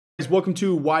Welcome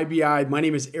to YBI. My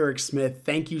name is Eric Smith.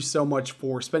 Thank you so much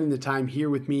for spending the time here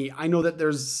with me. I know that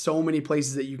there's so many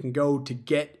places that you can go to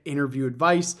get interview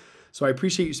advice, so I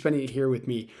appreciate you spending it here with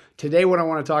me. Today, what I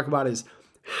want to talk about is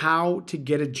how to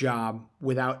get a job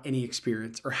without any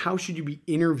experience, or how should you be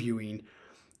interviewing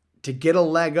to get a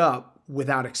leg up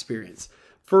without experience.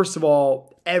 First of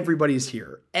all, everybody's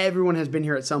here. Everyone has been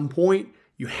here at some point.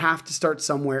 You have to start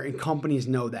somewhere, and companies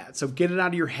know that. So get it out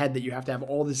of your head that you have to have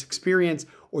all this experience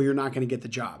or you're not going to get the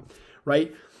job,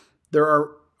 right? There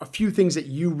are a few things that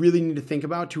you really need to think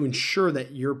about to ensure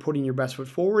that you're putting your best foot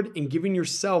forward and giving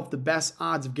yourself the best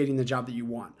odds of getting the job that you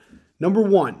want. Number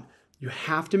one, you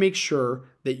have to make sure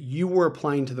that you are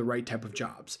applying to the right type of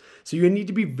jobs. So you need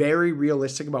to be very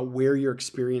realistic about where your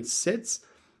experience sits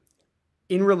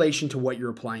in relation to what you're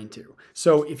applying to.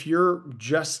 So if you're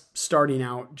just starting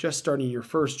out, just starting your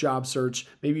first job search,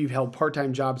 maybe you've held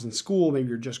part-time jobs in school, maybe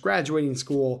you're just graduating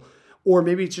school, or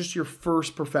maybe it's just your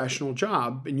first professional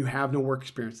job and you have no work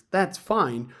experience, that's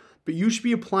fine, but you should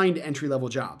be applying to entry-level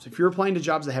jobs. If you're applying to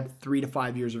jobs that have 3 to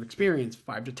 5 years of experience,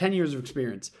 5 to 10 years of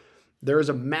experience, there is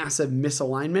a massive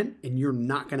misalignment and you're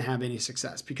not gonna have any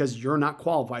success because you're not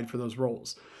qualified for those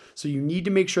roles. So you need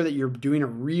to make sure that you're doing a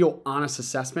real honest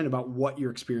assessment about what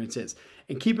your experience is.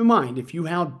 And keep in mind, if you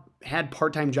had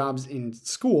part-time jobs in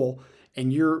school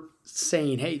and you're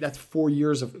saying, hey, that's 4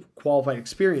 years of qualified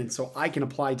experience, so I can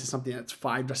apply to something that's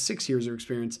 5 to 6 years of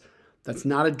experience, that's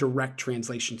not a direct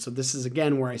translation. So this is,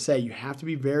 again, where I say you have to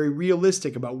be very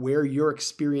realistic about where your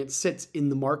experience sits in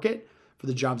the market for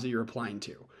the jobs that you're applying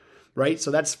to, right?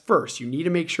 So that's first. You need to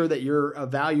make sure that you're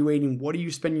evaluating what are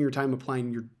you spending your time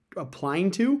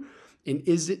applying to, and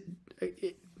is it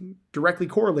directly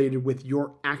correlated with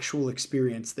your actual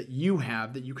experience that you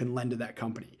have that you can lend to that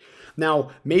company. Now,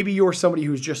 maybe you're somebody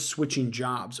who's just switching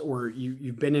jobs, or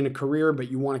you've been in a career, but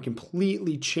you want to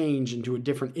completely change into a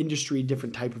different industry,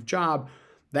 different type of job.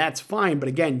 That's fine. But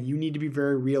again, you need to be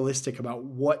very realistic about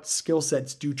what skill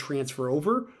sets do transfer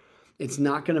over. It's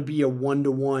not going to be a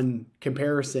one-to-one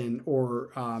comparison or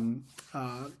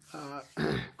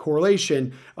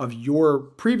correlation of your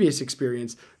previous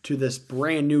experience to this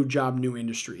brand new job, new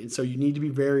industry. And so you need to be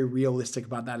very realistic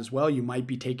about that as well. You might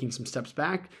be taking some steps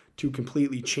back to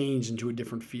completely change into a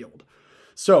different field.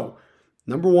 So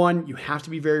number one, you have to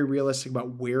be very realistic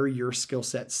about where your skill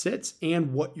set sits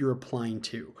and what you're applying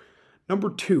to.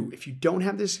 Number two, if you don't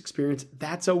have this experience,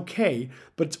 that's okay,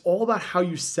 but it's all about how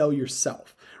you sell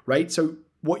yourself, right? So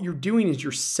what you're doing is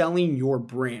you're selling your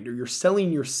brand, or you're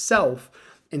selling yourself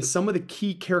and some of the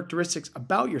key characteristics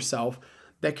about yourself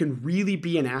that can really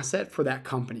be an asset for that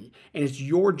company. And it's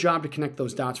your job to connect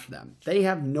those dots for them. They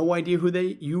have no idea who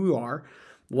you are.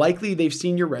 Likely they've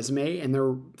seen your resume and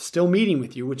they're still meeting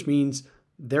with you, which means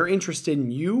they're interested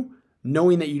in you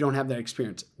knowing that you don't have that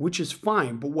experience, which is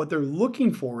fine. But what they're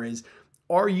looking for is,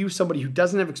 are you somebody who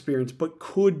doesn't have experience but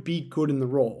could be good in the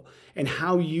role? And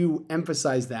how you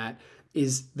emphasize that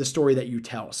is the story that you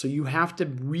tell. So you have to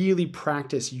really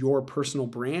practice your personal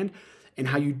brand. And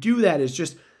how you do that is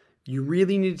just, you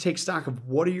really need to take stock of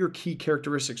what are your key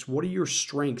characteristics? What are your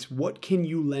strengths? What can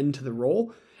you lend to the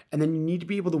role? And then you need to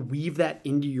be able to weave that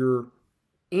into your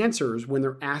answers when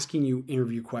they're asking you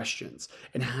interview questions.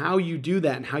 And how you do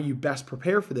that and how you best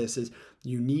prepare for this is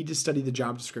you need to study the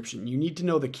job description. You need to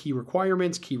know the key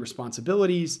requirements, key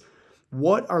responsibilities.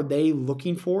 What are they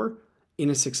looking for in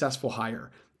a successful hire?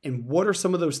 And what are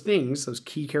some of those things, those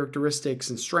key characteristics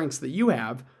and strengths that you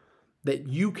have that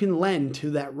you can lend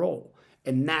to that role?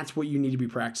 And that's what you need to be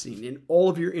practicing. In all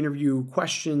of your interview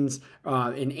questions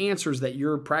and answers that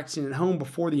you're practicing at home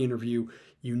before the interview,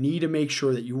 you need to make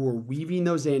sure that you are weaving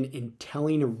those in and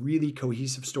telling a really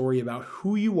cohesive story about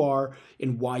who you are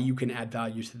and why you can add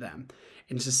value to them.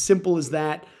 And it's as simple as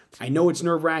that. I know it's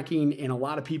nerve-wracking and a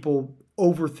lot of people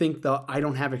overthink the I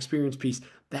don't have experience piece.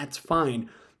 That's fine.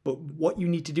 But what you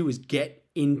need to do is get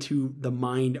into the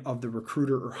mind of the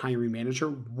recruiter or hiring manager.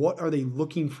 What are they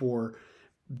looking for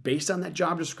based on that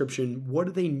job description? What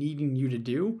are they needing you to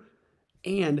do?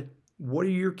 And what are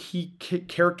your key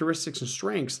characteristics and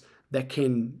strengths that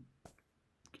can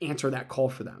answer that call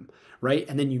for them, right?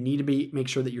 And then you need to make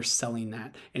sure that you're selling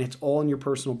that. And it's all in your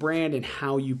personal brand and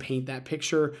how you paint that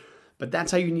picture. But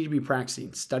that's how you need to be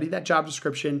practicing. Study that job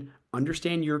description,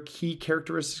 understand your key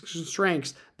characteristics and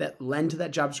strengths that lend to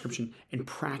that job description, and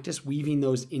practice weaving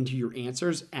those into your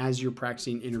answers as you're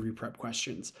practicing interview prep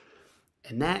questions.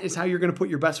 And that is how you're going to put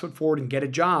your best foot forward and get a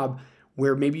job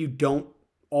where maybe you don't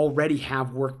already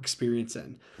have work experience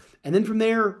in. And then from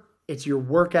there, it's your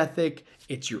work ethic,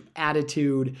 it's your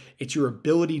attitude, it's your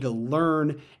ability to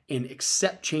learn and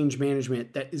accept change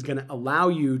management that is going to allow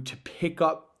you to pick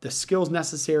up the skills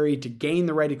necessary to gain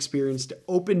the right experience, to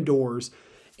open doors,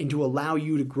 and to allow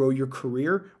you to grow your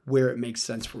career where it makes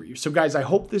sense for you. So guys, I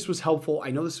hope this was helpful.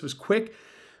 I know this was quick,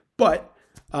 but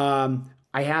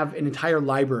I have an entire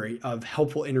library of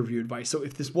helpful interview advice. So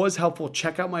if this was helpful,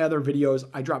 check out my other videos.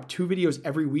 I drop 2 videos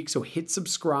every week, so hit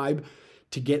subscribe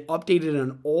to get updated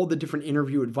on all the different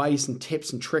interview advice and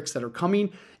tips and tricks that are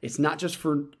coming. It's not just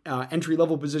for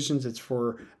entry-level positions, it's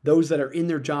for those that are in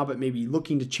their job but maybe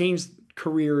looking to change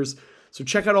careers. So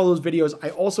check out all those videos. I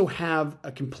also have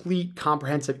a complete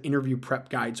comprehensive interview prep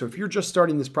guide. So if you're just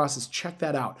starting this process, check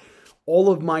that out.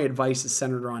 All of my advice is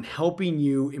centered on helping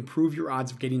you improve your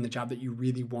odds of getting the job that you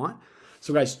really want.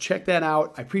 So guys, check that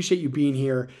out. I appreciate you being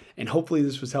here, and hopefully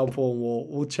this was helpful.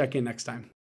 We'll check in next time.